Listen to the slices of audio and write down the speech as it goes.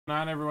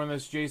On everyone,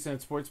 this is Jason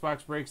at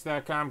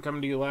SportsBoxBreaks.com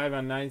coming to you live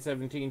on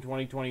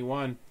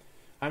 9/17/2021.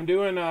 I'm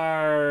doing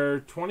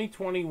our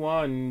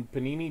 2021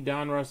 Panini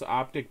Donruss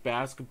Optic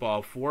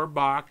Basketball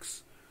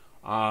 4-box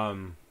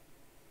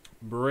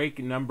break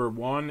number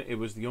 1. It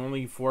was the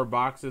only 4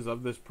 boxes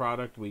of this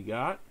product we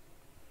got.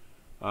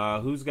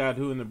 Who's got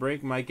who in the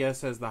break? Mike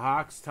S. has the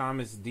Hawks.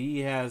 Thomas D.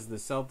 has the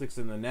Celtics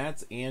and the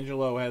Nets.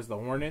 Angelo has the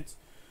Hornets.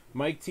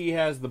 Mike T.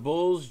 has the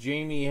Bulls.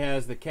 Jamie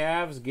has the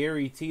Cavs.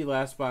 Gary T.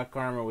 Last Spot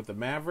Karma with the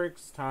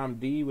Mavericks. Tom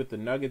D. with the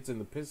Nuggets and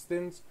the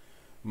Pistons.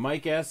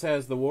 Mike S.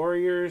 has the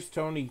Warriors.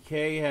 Tony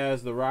K.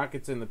 has the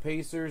Rockets and the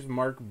Pacers.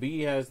 Mark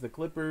B. has the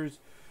Clippers.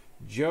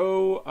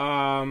 Joe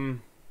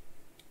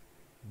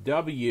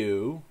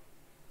W.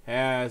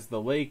 has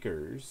the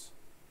Lakers.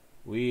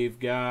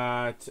 We've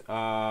got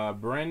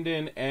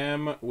Brendan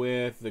M.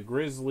 with the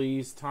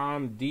Grizzlies.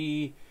 Tom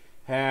D.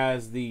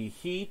 has the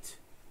Heat.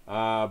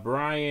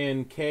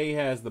 Brian K.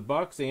 has the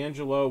Bucks.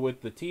 Angelo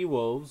with the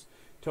T-Wolves.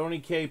 Tony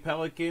K.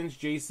 Pelicans.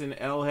 Jason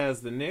L.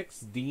 has the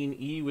Knicks. Dean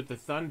E. with the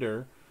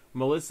Thunder.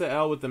 Melissa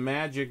L. with the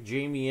Magic.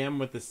 Jamie M.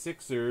 with the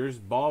Sixers.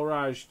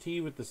 Balraj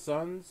T. with the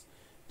Suns.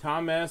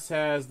 Tom S.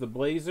 has the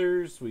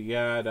Blazers. We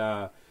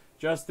got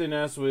Justin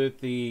S.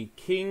 with the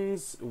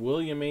Kings.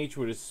 William H.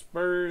 with the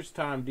Spurs.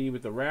 Tom D.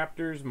 with the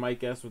Raptors.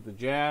 Mike S. with the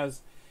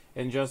Jazz.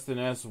 And Justin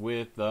S.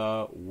 with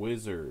the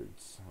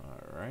Wizards.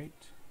 All right.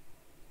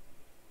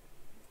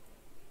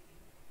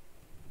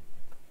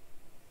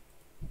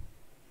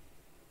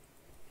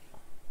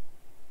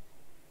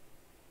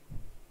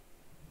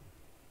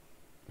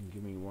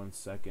 Give me 1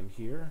 second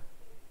here.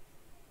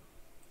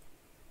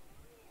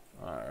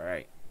 All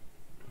right.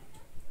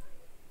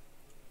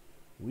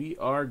 We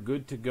are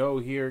good to go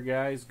here,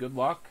 guys. Good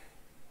luck.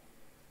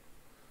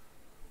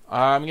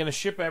 I'm going to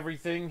ship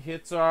everything.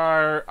 Hits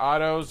are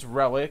autos,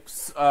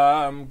 relics,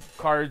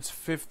 cards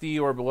 50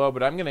 or below,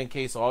 but I'm going to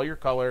encase all your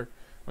color.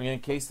 I'm going to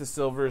encase the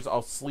silvers.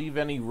 I'll sleeve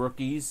any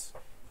rookies.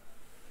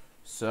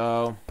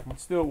 So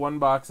let's do it 1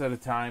 box at a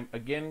time.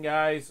 Again,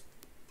 guys,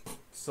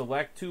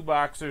 select 2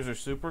 boxers are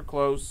super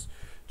close.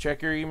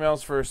 Check your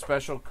emails for a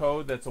special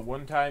code that's a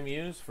one-time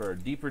use for a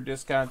deeper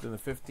discount than the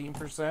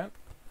 15%.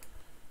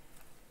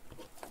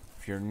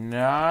 If you're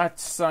not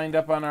signed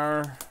up on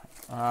our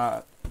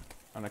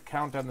an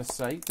account on the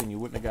site, then you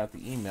wouldn't have got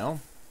the email.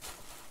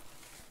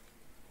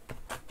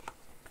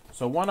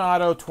 So 1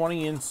 auto,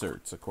 20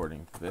 inserts,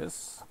 according to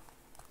this.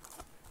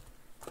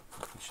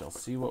 We shall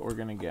see what we're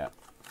going to get.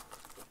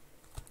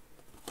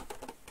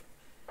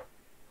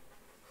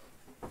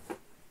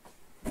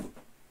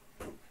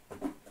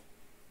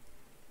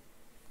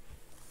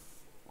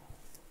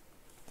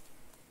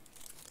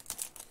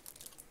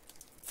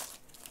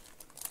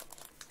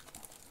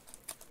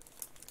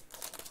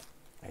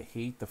 I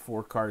hate the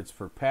 4 cards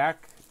per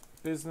pack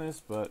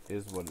business, but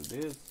is what it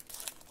is.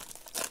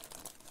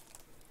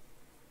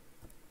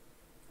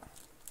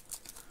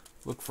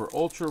 Look for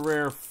ultra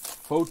rare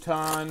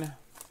photon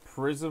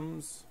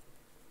prisms.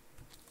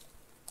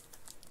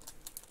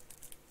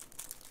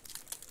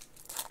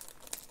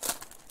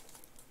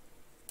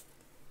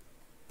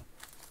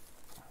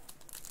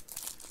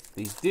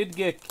 These did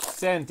get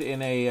sent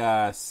in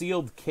a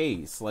sealed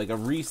case, like a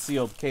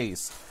resealed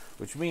case,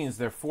 which means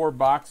they're 4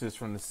 boxes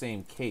from the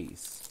same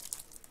case.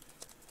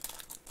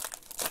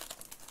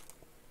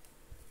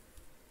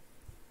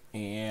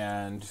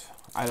 And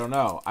I don't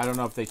know. I don't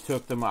know if they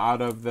took them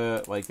out of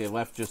the, like they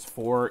left just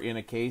 4 in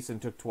a case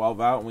and took 12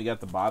 out and we got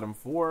the bottom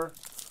 4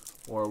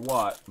 or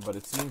what. But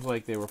it seems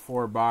like they were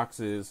 4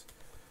 boxes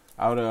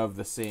out of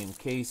the same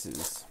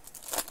cases.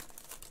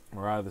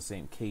 Or out of the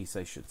same case,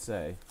 I should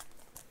say.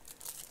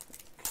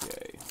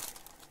 Okay.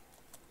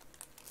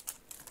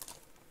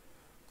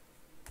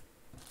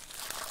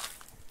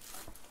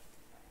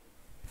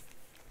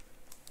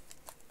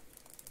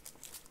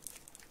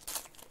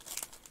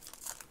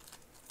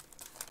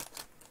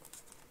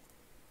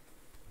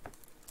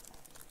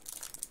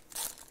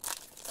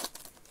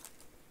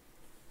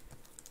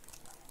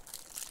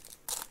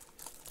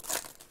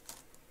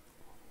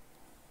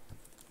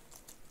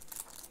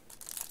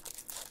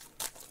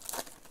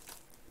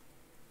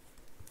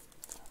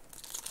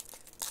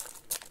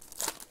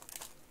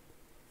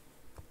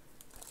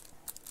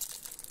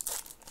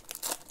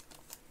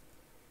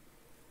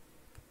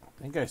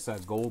 I think I saw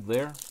gold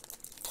there.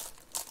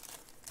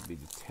 It'd be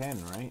the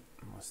 10, right?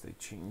 Unless they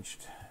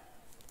changed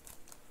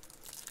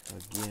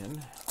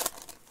again.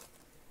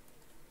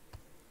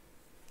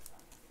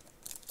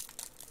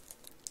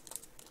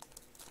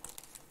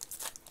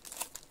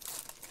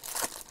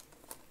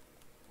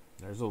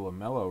 There's a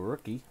LaMelo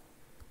rookie.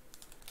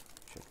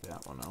 Check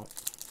that one out.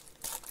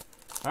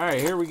 All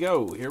right, here we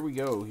go. Here we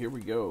go. Here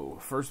we go.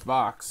 First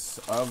box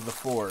of the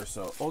 4.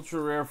 So ultra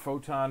rare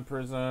photon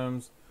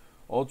prisms.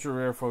 Ultra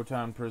rare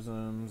photon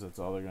prisms. That's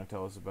all they're going to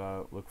tell us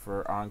about. Look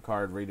for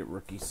on-card rated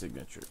rookie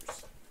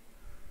signatures.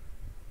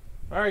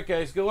 All right,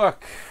 guys. Good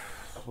luck.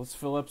 Let's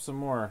fill up some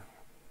more.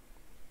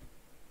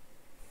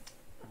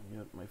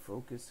 Get my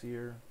focus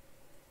here.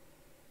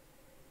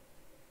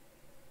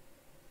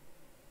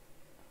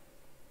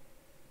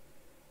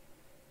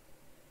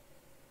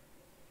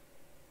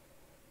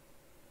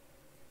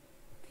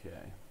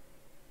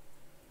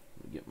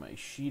 get my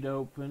sheet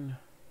open.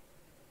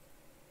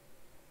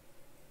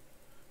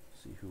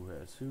 See who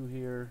has who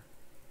here.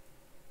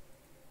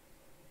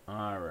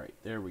 All right,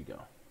 there we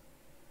go.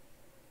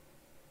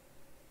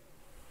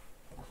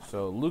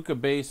 So Luka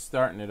base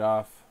starting it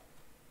off.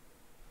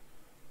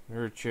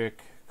 Nurkic,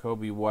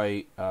 Kobe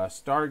White,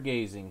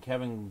 Stargazing,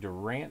 Kevin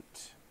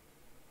Durant,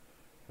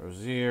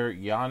 Rozier,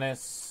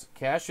 Giannis,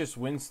 Cassius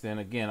Winston.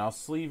 Again, I'll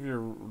sleeve your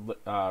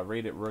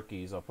rated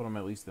rookies. I'll put them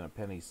at least in a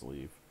penny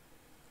sleeve.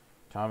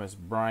 Thomas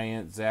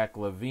Bryant, Zach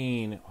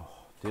LaVine. Oh,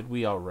 did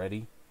we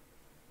already?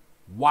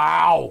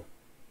 Wow.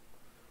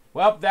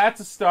 Well, that's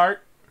a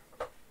start.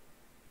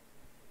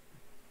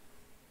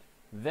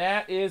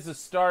 That is a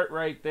start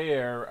right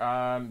there.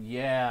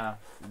 Yeah.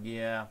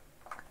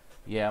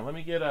 Let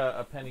me get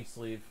a penny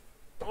sleeve.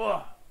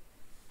 Ugh.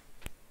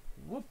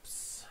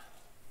 Whoops.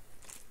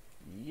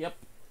 Yep.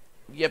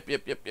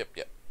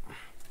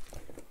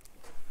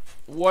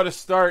 What a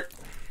start.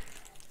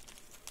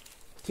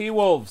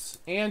 T-Wolves,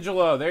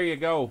 Angelo, there you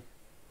go.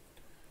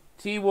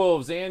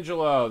 T-Wolves,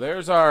 Angelo.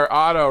 There's our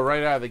auto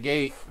right out of the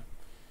gate.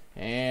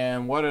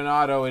 And what an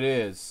auto it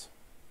is.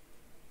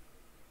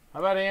 How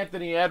about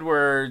Anthony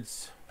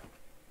Edwards?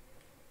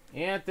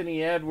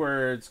 Anthony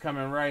Edwards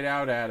coming right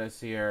out at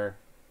us here.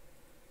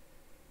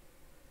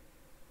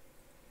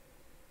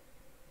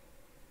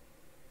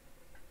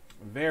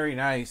 Very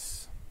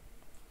nice.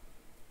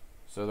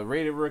 So the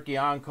rated rookie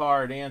on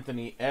card,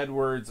 Anthony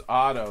Edwards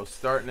auto,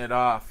 starting it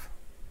off.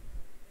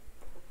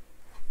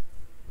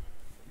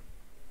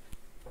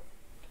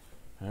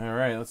 All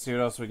right, let's see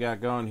what else we got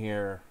going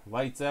here.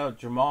 Lights out,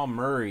 Jamal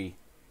Murray.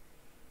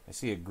 I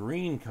see a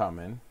green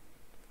coming.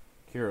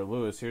 Kira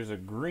Lewis. Here's a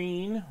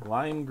green,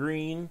 lime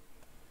green,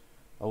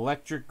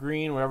 electric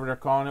green, whatever they're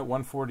calling it,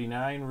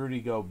 149. Rudy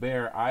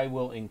Gobert. I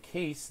will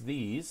encase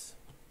these.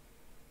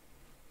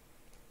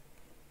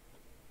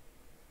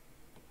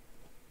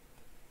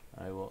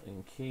 I will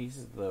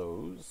encase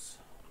those.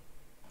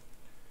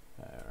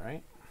 All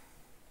right.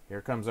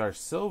 Here comes our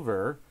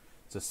silver.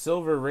 It's a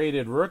silver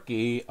rated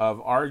rookie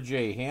of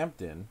R.J.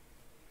 Hampton.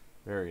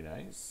 Very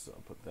nice.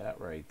 I'll put that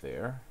right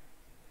there.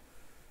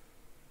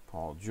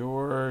 Paul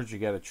George. You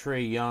got a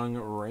Trae Young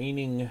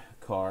reigning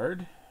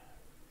card.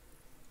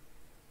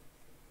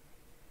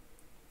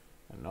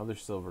 Another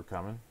silver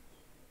coming.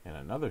 And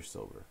another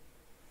silver.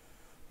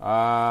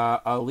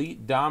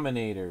 Elite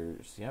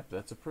Dominators. Yep,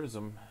 that's a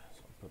prism.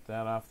 So I'll put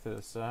that off to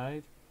the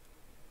side.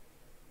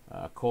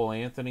 Cole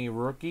Anthony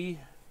rookie.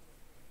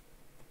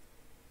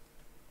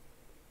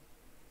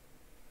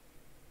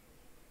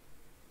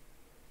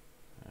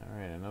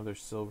 Alright, another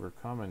silver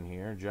coming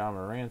here. John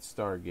Morant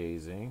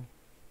stargazing.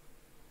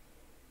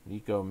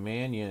 Nico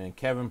Mannion and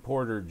Kevin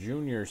Porter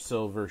Jr.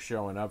 silver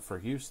showing up for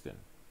Houston.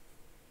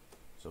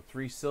 So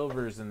 3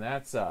 silvers in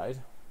that side.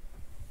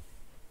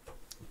 I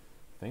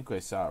think I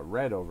saw a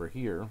red over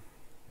here. I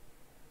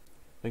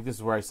think this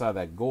is where I saw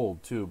that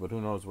gold too, but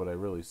who knows what I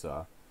really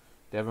saw.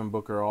 Devin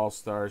Booker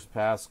All-Stars,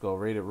 Pascal,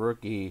 rated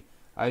rookie,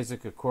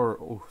 Isaac Okoro.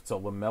 Oh, it's a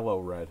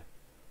LaMelo red.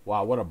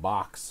 Wow, what a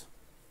box.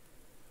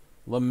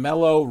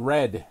 LaMelo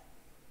red.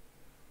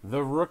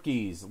 The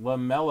rookies,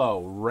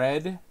 LaMelo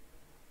red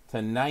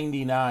to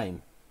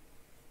 99.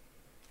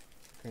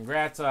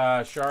 Congrats,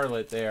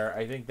 Charlotte there.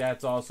 I think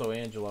that's also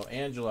Angelo.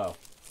 Angelo,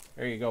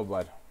 there you go,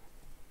 bud.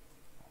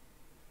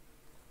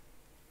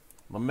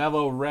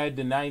 LaMelo red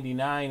to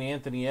 99.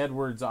 Anthony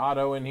Edwards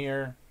auto in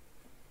here.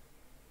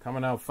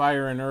 Coming out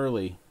firing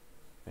early.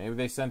 Maybe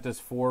they sent us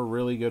 4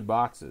 really good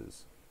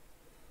boxes.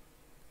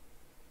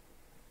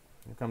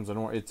 Here comes an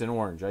orange. It's an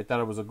orange. I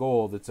thought it was a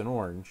gold. It's an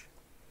orange.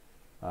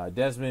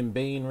 Desmond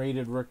Bane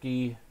rated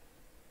rookie.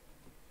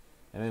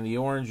 And then the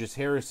orange is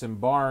Harrison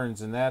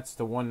Barnes, and that's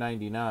to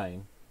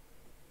 199.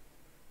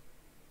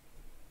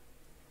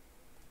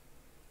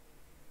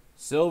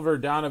 Silver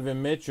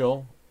Donovan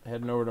Mitchell.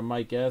 Heading over to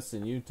Mike S.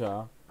 in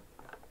Utah.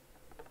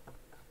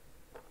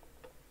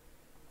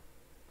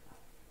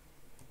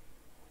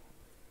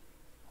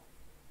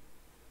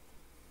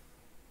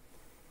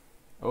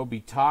 Obi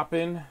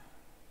Toppin.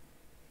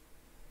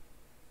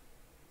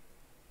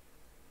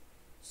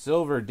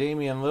 Silver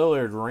Damian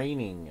Lillard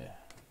reigning.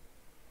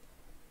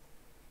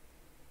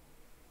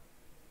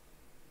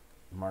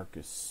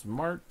 Marcus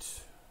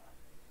Smart.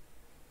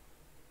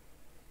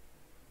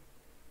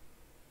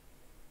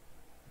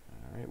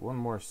 All right, one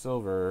more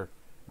silver.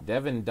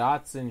 Devin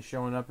Dotson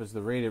showing up as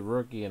the rated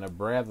rookie and a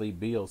Bradley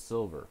Beal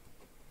silver.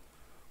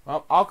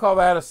 Well, I'll call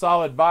that a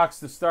solid box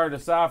to start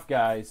us off,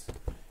 guys.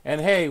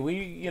 And hey,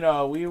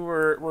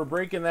 we're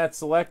breaking that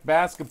select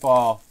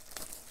basketball.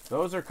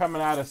 Those are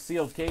coming out of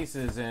sealed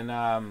cases, and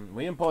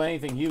we didn't pull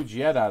anything huge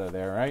yet out of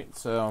there, right?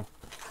 So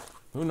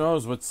who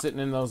knows what's sitting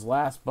in those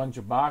last bunch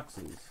of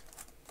boxes.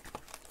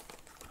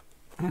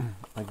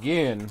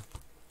 Again,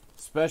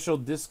 special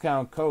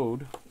discount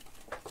code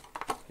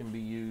can be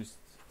used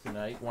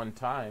tonight one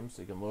time,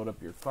 so you can load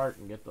up your cart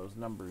and get those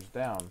numbers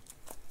down.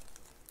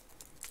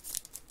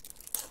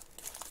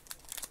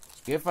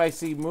 If I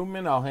see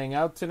movement, I'll hang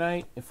out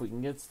tonight. If we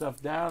can get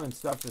stuff down and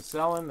stuff is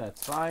selling,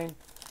 that's fine.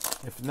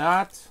 If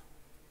not,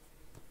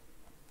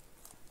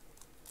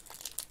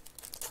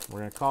 We're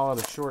going to call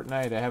it a short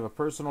night. I have a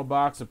personal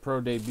box of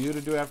Pro Debut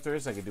to do after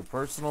this. I could do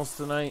personals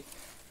tonight.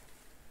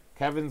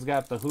 Kevin's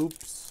got the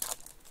hoops.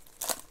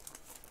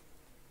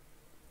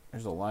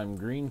 There's a lime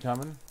green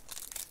coming.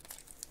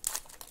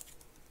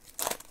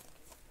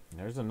 And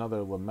there's another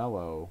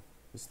LaMelo.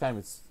 This time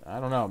it's, I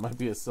don't know, it might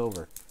be a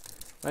silver.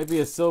 Might be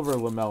a silver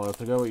LaMelo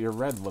to go with your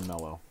red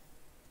LaMelo.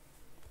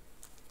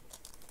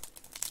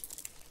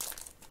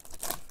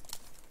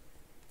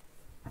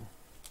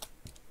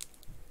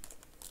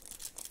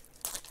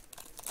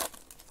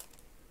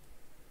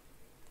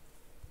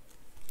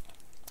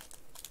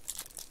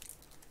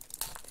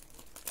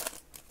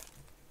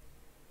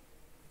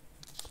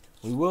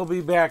 We will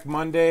be back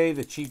Monday,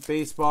 the cheap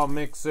baseball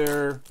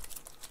mixer.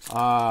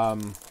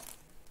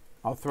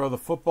 I'll throw the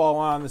football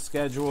on the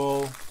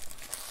schedule.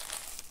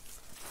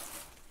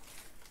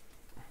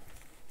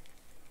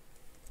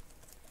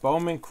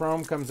 Bowman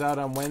Chrome comes out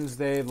on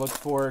Wednesday. Look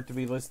for it to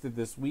be listed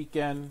this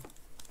weekend.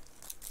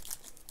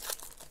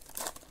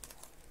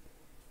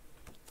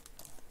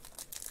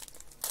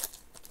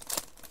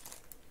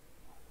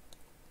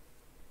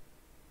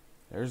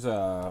 There's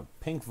a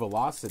pink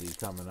Velocity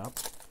coming up.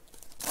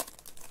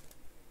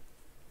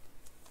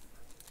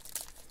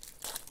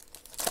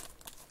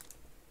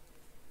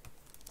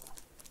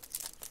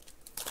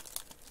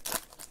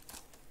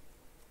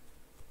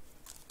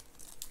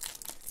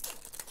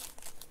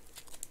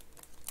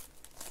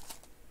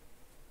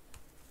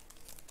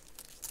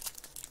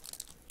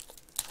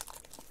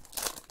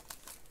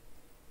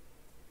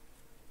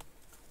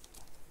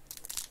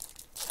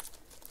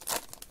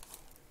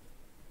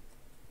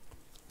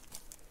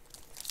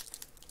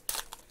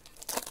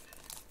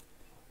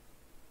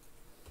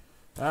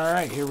 All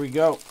right, here we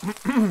go.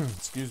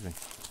 Excuse me.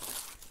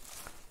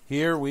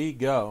 Here we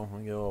go. Let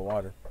me get a little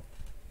water.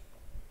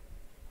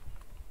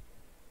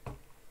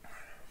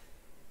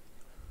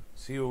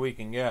 See what we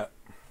can get.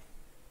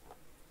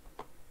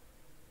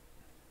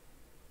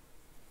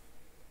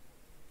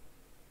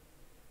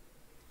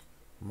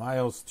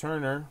 Miles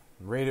Turner,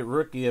 rated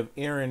rookie of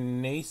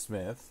Aaron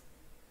Naismith.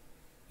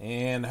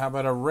 And how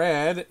about a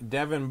red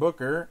Devin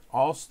Booker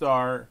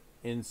All-Star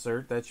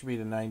insert? That should be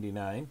the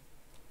 99.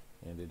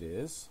 And it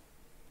is.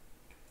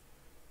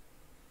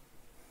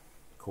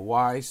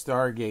 Kawhi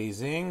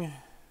Stargazing.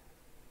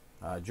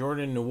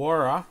 Jordan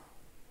Nwora,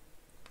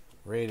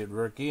 rated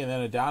rookie. And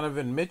then a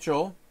Donovan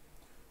Mitchell,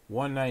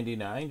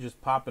 199,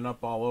 just popping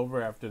up all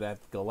over after that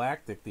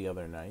Galactic the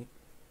other night.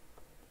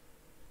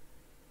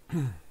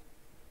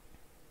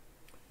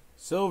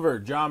 Silver,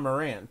 John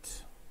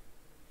Morant.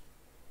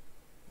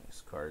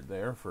 Nice card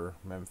there for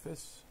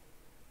Memphis.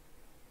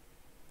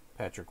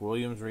 Patrick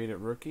Williams, rated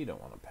rookie.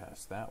 Don't want to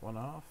pass that one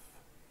off.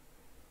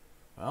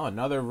 Well,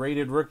 another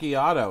rated rookie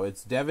auto.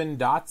 It's Devin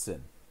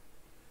Dotson.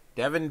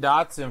 Devin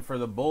Dotson for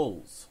the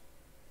Bulls.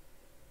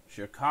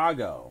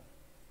 Chicago.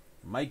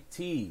 Mike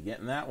T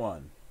getting that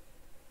one.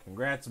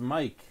 Congrats,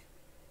 Mike.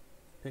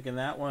 Picking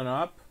that one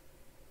up.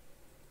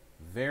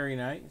 Very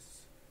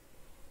nice.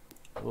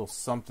 A little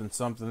something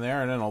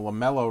there, and then a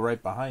LaMelo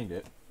right behind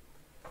it.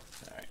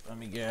 All right, let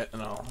me get,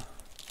 and I'll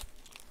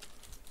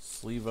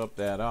sleeve up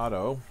that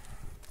auto.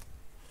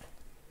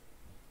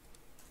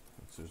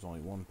 Since there's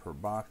only one per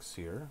box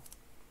here.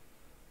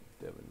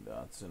 Devin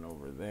Dotson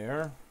over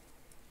there.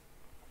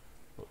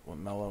 Put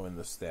LaMelo in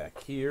the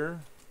stack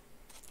here.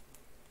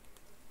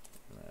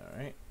 All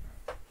right.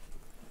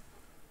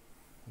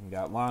 We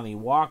got Lonnie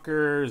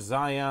Walker,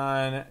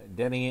 Zion,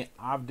 Denny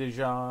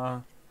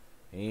Avdija,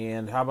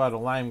 and how about a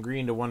lime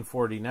green to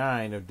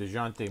 149 of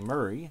DeJounte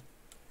Murray?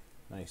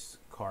 Nice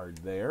card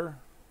there.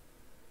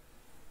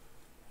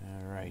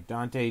 All right,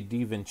 Dante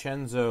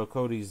DiVincenzo,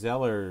 Cody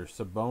Zeller,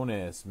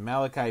 Sabonis,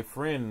 Malachi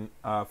Flynn,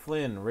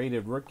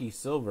 rated rookie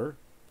silver.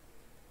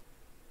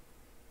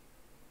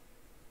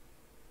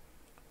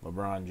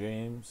 LeBron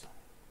James.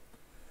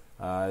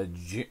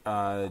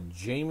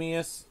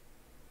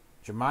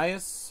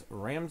 Jamias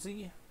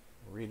Ramsey,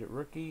 rated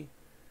rookie.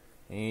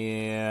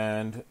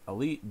 And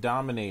Elite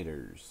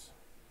Dominators,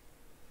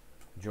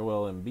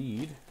 Joel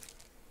Embiid.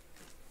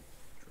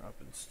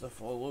 Dropping stuff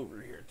all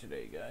over here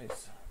today,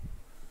 guys.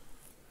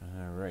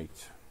 All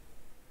right.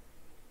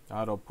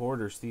 Otto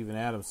Porter, Steven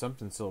Adams,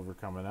 something silver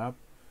coming up.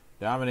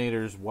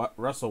 Dominators,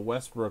 Russell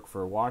Westbrook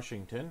for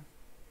Washington.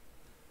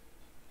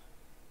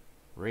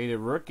 Rated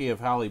rookie of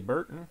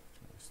Halliburton.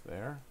 Nice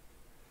there.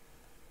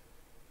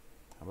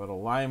 How about a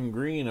lime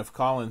green of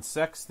Colin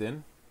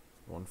Sexton,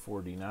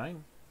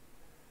 149.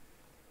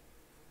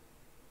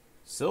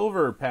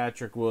 Silver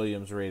Patrick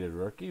Williams, rated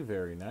rookie.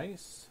 Very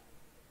nice.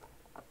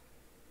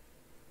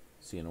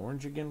 See an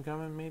orange again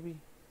coming, maybe?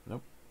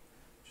 Nope.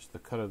 Just the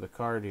cut of the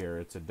card here.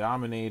 It's a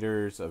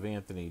Dominators of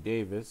Anthony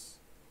Davis.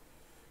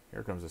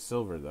 Here comes a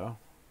silver, though.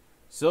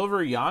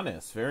 Silver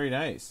Giannis. Very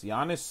nice.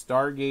 Giannis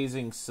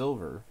Stargazing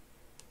Silver.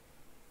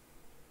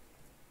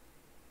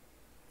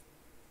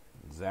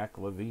 Zach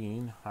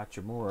LaVine,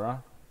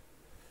 Hachimura.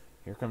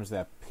 Here comes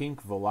that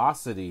pink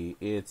Velocity.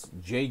 It's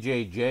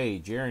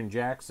JJJ, Jaren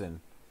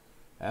Jackson.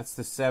 That's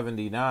the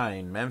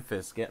 79.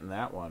 Memphis getting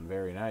that one.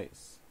 Very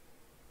nice.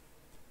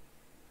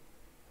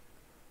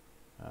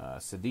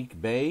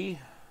 Sadiq Bey.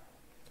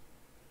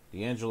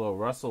 D'Angelo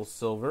Russell,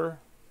 silver.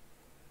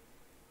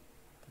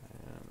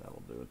 And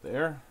that'll do it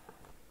there.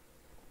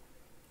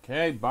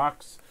 Okay,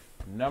 box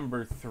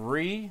number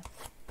 3.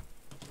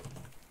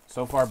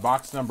 So far,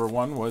 box number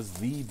 1 was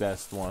the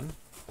best one.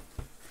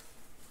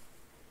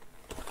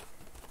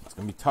 It's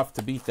going to be tough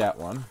to beat that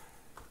one.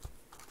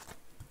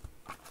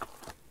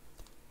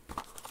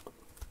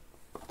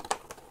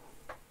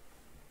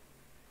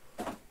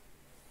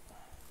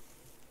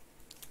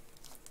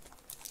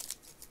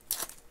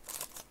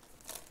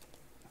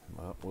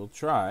 But we'll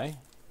try.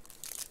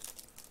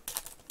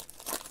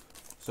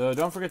 So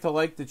don't forget to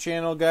like the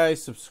channel,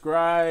 guys.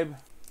 Subscribe.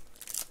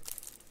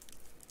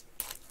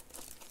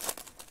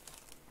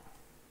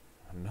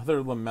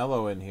 Another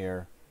LaMelo in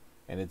here,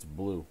 and it's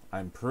blue.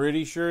 I'm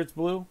pretty sure it's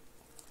blue.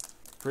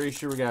 Pretty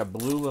sure we got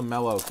blue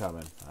LaMelo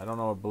coming. I don't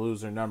know what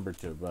blues are numbered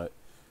to, but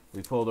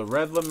we pulled a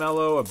red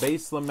LaMelo, a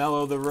base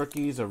LaMelo, the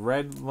rookies, a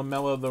red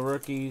LaMelo, the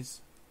rookies,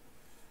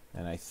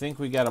 and I think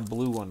we got a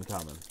blue one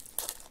coming.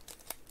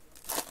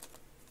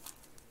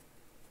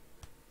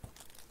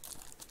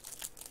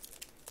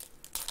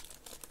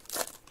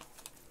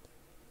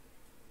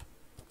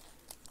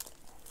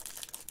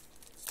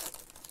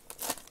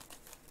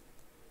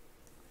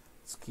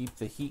 Keep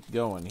the heat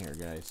going here,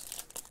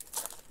 guys.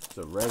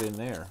 There's a red in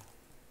there.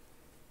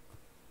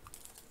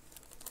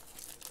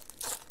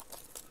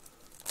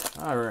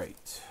 All right.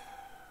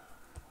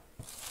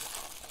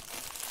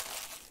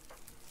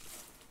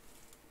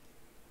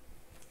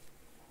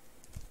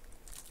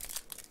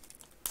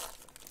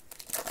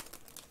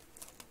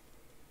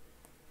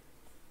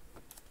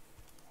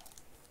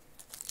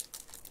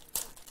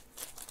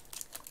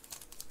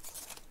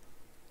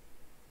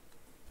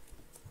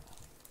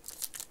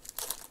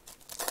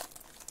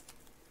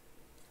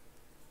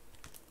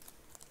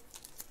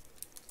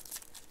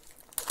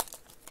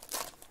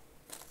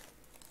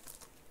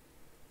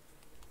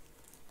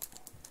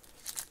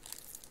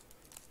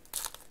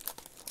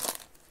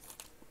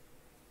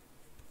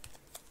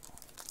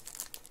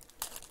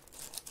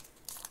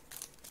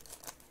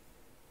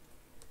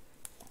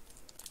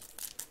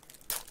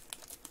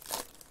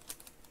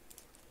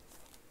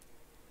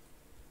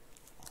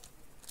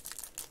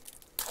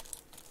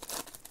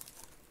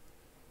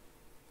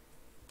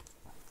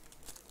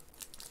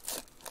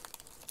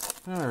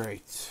 All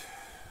right,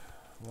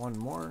 one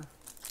more.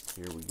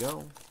 Here we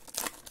go.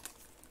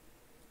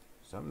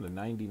 Something to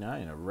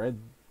 99. A red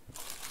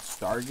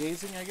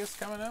stargazing, I guess,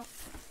 coming out.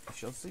 We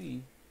shall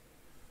see.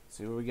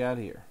 See what we got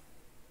here.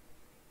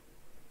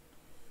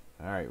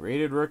 All right,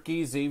 rated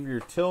rookie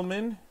Xavier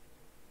Tillman.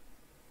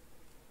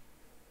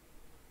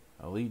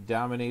 Elite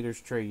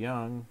Dominators Trae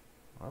Young.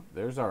 Oh,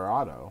 there's our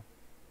auto.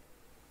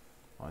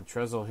 On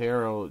Trezor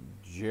Harrell,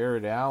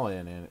 Jared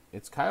Allen, and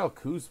it's Kyle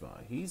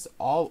Kuzma. He's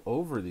all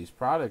over these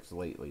products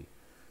lately.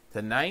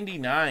 To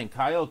 99,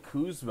 Kyle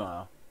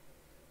Kuzma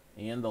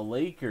and the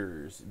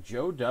Lakers,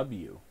 Joe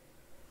W.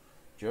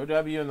 Joe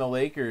W. and the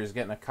Lakers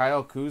getting a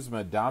Kyle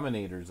Kuzma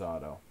Dominators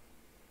auto.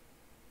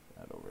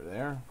 That over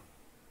there.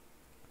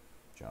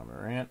 John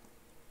Morant,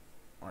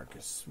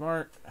 Marcus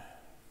Smart.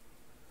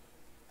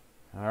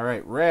 All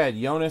right, red,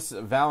 Jonas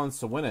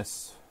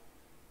Valanciunas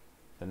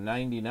to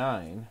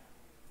 99.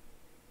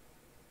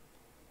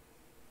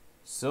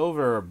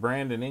 Silver,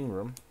 Brandon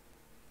Ingram.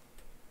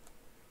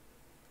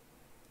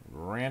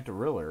 Grant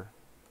Riller.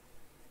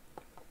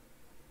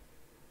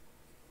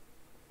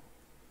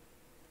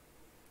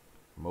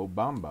 Mo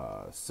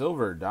Bamba.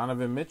 Silver,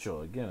 Donovan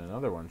Mitchell. Again,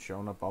 another one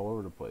showing up all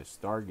over the place.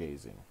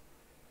 Stargazing.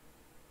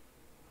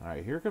 All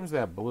right, here comes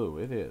that blue.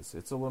 It is.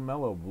 It's a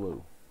LaMelo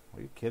blue.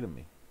 Are you kidding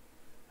me?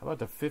 How about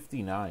the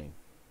 59?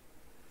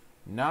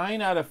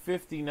 9 out of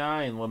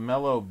 59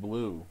 LaMelo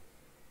blue.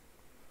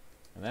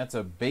 And that's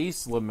a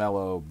base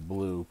LaMelo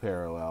blue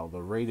parallel.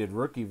 The rated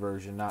rookie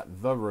version,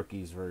 not the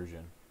rookies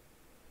version.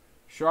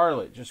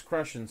 Charlotte just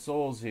crushing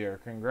souls here.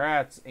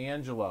 Congrats,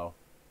 Angelo.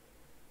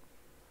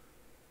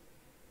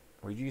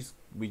 We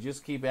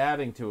just keep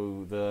adding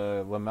to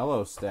the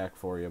LaMelo stack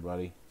for you,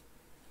 buddy.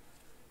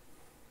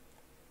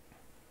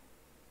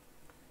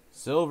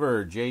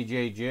 Silver,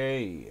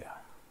 JJJ.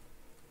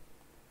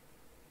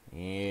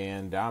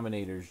 And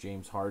Dominators,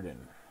 James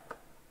Harden.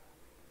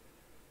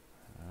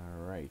 All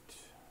right.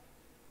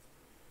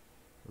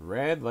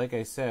 Red, like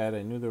I said,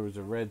 I knew there was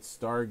a red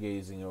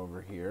stargazing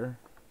over here.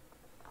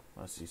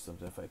 Let's see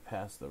something if I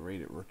passed the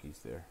rated rookies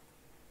there.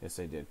 Yes,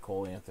 I did.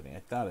 Cole Anthony.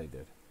 I thought I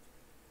did.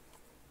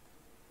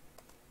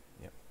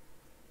 Yep.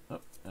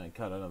 Oh, and I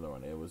caught another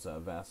one. It was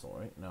Vassell,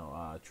 right?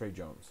 No, Trey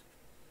Jones.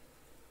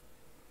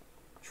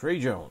 Trey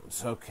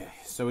Jones. Okay.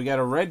 So we got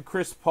a red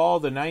Chris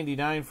Paul to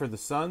 99 for the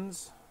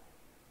Suns.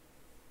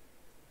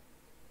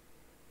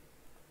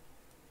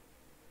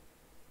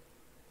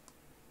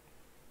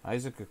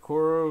 Isaac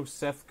Okoro,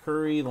 Seth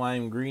Curry,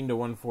 lime green to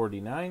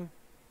 149.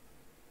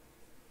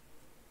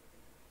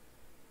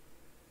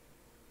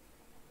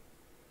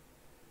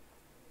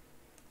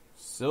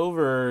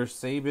 Silver,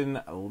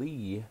 Saban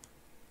Lee.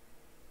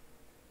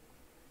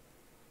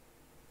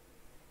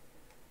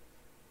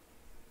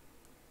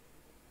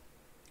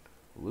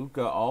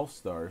 Luka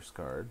All-Stars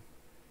card.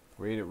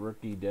 Rated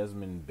rookie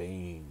Desmond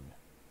Bain.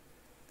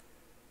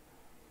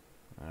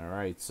 All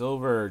right,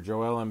 silver,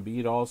 Joel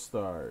Embiid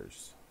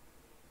All-Stars.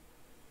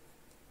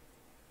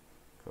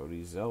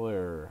 Cody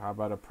Zeller. How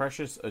about a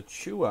Precious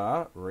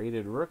Achiuwa,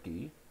 rated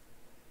rookie?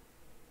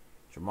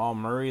 Jamal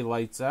Murray,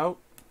 lights out.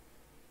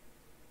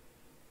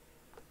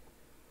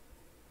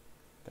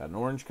 Got an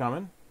orange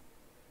coming.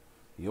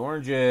 The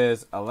orange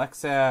is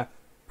Alexa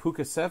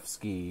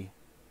Pukasevsky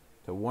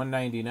to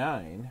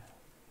 199.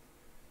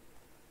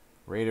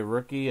 Rated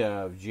rookie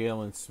of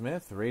Jalen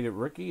Smith. Rated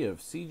rookie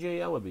of C.J.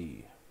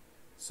 Ellaby.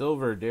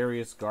 Silver,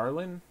 Darius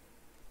Garland.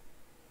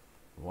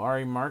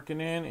 Larry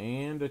Markkinen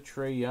and a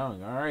Trae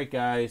Young. All right,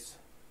 guys.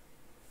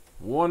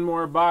 One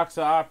more box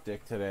of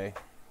Optic today.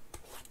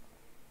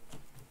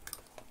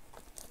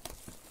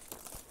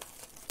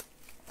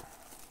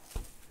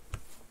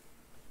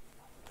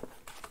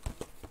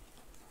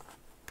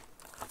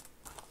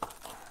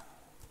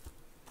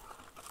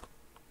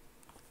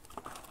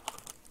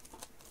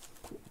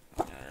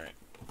 All right,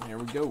 here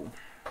we go.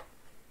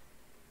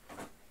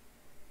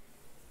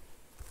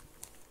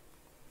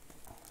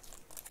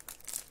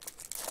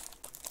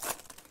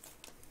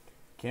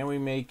 Can we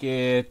make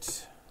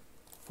it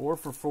 4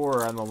 for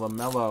 4 on the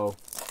LaMelo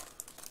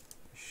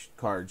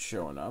card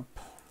showing up?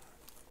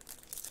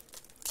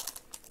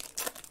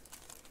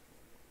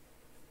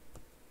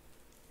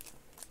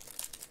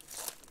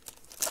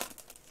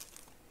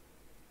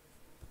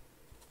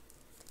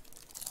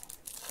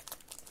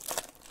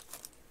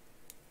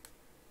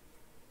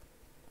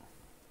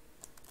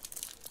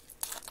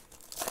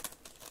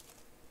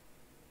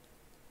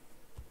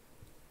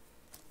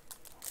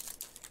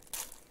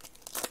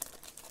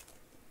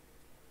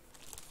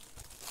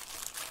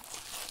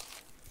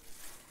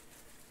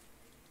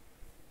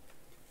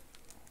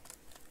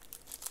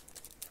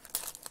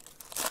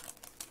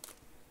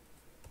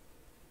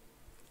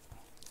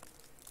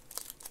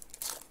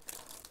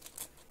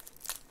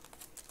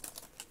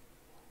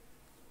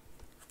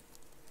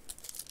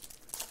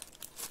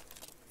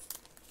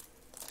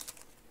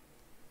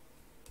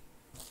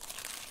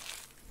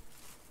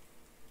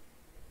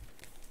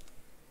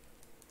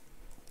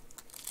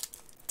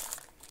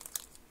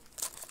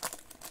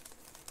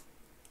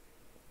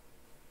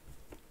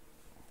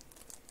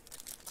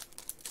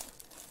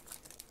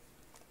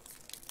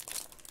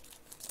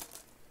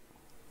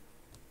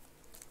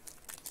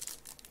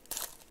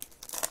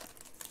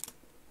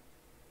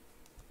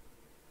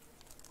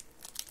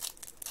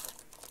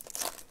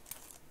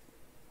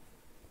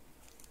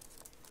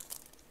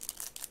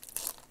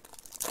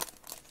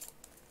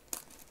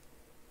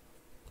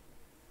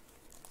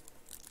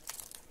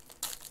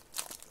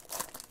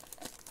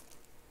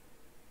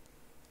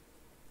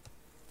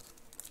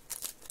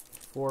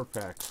 Four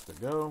packs to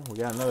go. We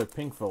got another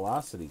pink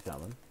velocity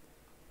coming.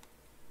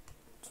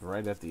 It's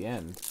right at the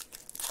end.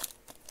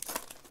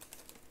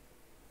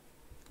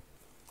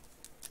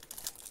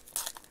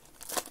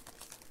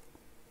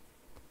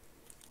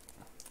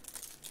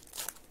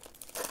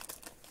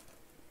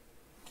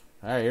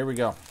 All right, here we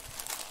go.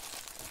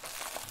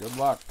 Good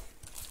luck.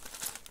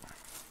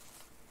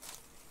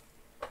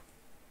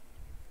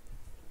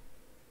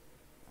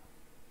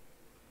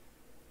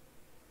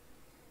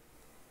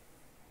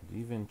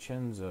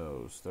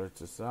 DiVincenzo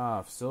starts us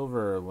off.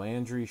 Silver,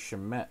 Landry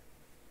Shamet.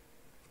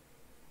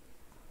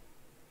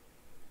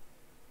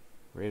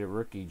 Rated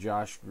rookie,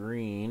 Josh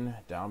Green.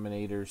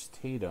 Dominators,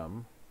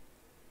 Tatum.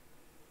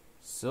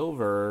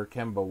 Silver,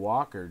 Kemba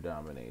Walker,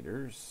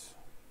 Dominators.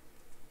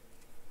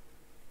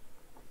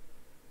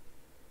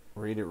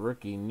 Rated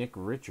rookie, Nick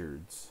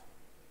Richards.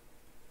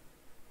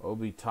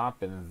 Obi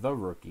Toppin, the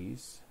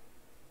rookies.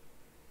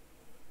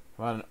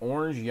 About an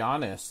orange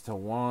Giannis to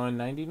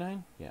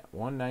 199? Yeah,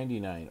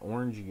 199.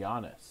 Orange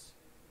Giannis.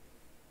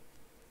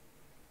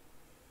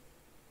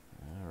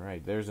 All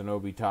right, there's an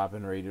Obi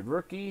Toppin rated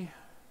rookie.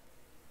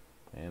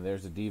 And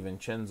there's a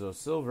DiVincenzo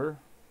silver.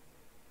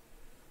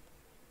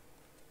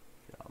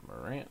 John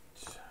Morant.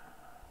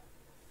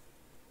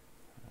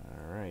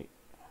 All right.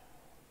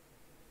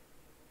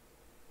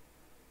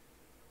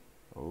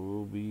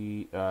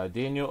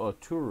 Daniel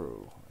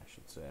Oturu, I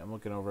should say. I'm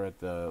looking over at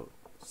the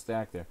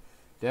stack there.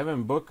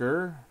 Devin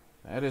Booker,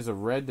 that is a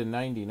red to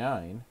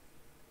 99.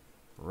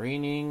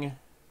 Reigning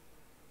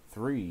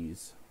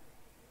threes.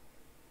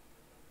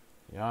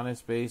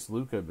 Giannis base,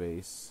 Luka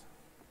base.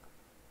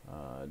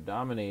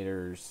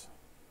 Dominators,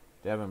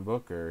 Devin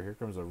Booker. Here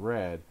comes a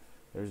red.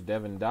 There's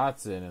Devin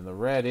Dotson, and the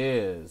red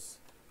is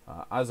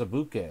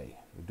Azubuike.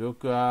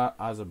 Udoka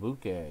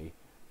Azubuike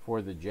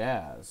for the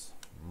Jazz.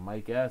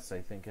 Mike S.,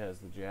 I think, has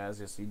the Jazz.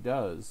 Yes, he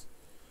does.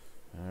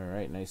 All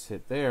right, nice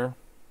hit there.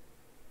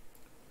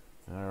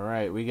 All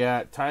right, we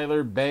got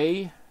Tyler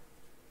Bay,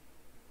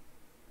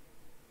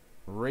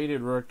 rated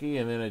rookie,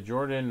 and then a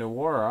Jordan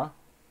Nwora,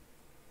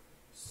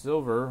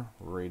 silver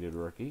rated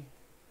rookie.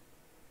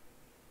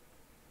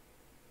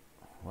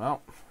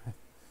 Well,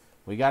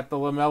 we got the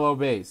LaMelo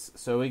base.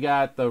 So we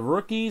got the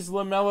rookies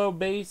LaMelo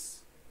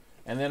base,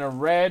 and then a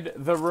red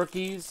the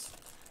rookies,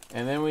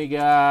 And then we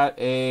got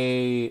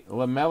a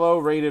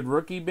LaMelo rated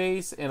rookie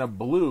base and a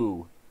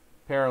blue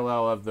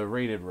parallel of the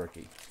rated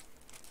rookie.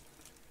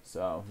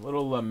 So,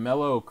 little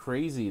LaMelo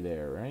crazy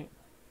there, right?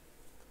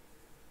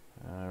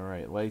 All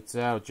right, lights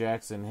out,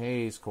 Jackson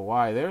Hayes,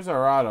 Kawhi. There's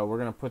our auto. We're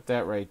going to put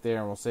that right there,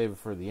 and we'll save it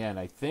for the end.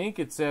 I think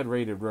it said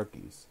rated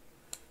rookies.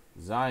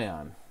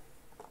 Zion.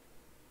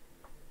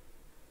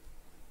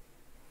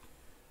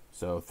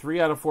 So, 3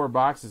 out of 4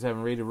 boxes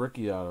having rated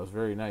rookie autos.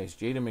 Very nice.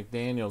 Jaden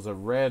McDaniels, a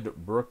red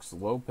Brooks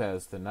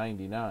Lopez to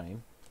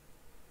 99.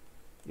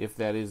 If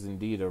that is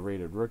indeed a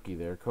rated rookie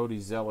there. Cody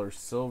Zeller,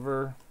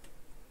 silver.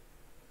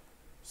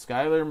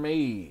 Skylar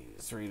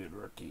Mays, rated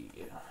rookie.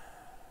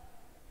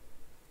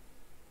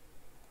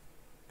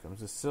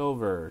 Comes a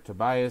silver.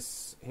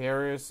 Tobias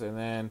Harris, and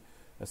then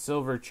a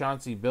silver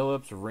Chauncey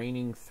Billups,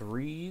 reigning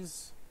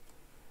threes.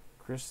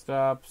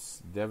 Kristaps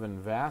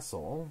Devin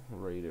Vassell,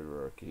 rated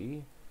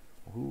rookie.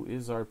 Who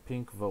is our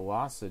pink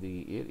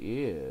velocity? It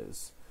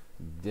is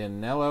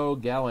Danilo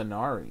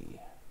Gallinari.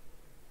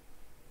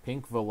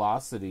 Pink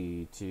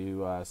velocity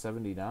to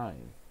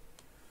 79.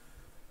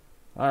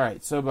 All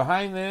right, so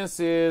behind this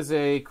is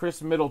a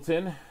Chris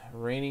Middleton,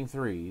 reigning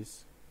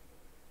threes.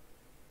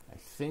 I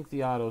think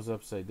the auto's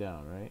upside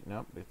down, right?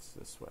 Nope, it's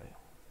this way.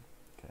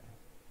 Okay.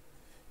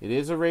 It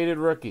is a rated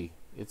rookie.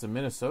 It's a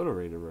Minnesota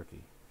rated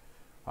rookie.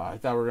 I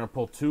thought we were going to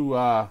pull two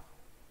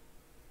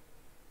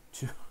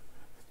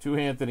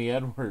Anthony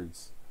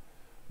Edwards.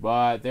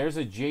 But there's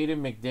a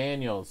Jaden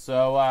McDaniels.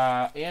 So,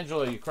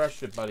 Angelo, you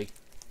crushed it, buddy.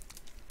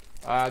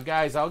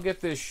 Guys, I'll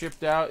get this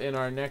shipped out in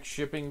our next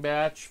shipping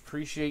batch.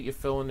 Appreciate you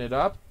filling it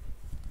up.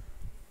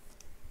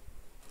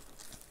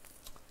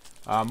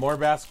 More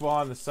basketball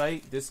on the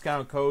site.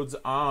 Discount codes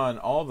on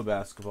all the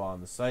basketball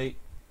on the site.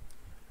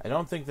 I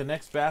don't think the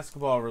next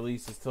basketball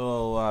release is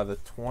till the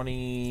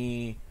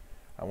 20...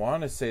 I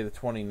want to say the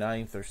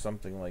 29th or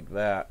something like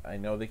that. I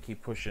know they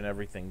keep pushing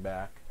everything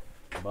back.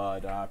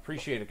 But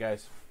appreciate it,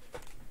 guys.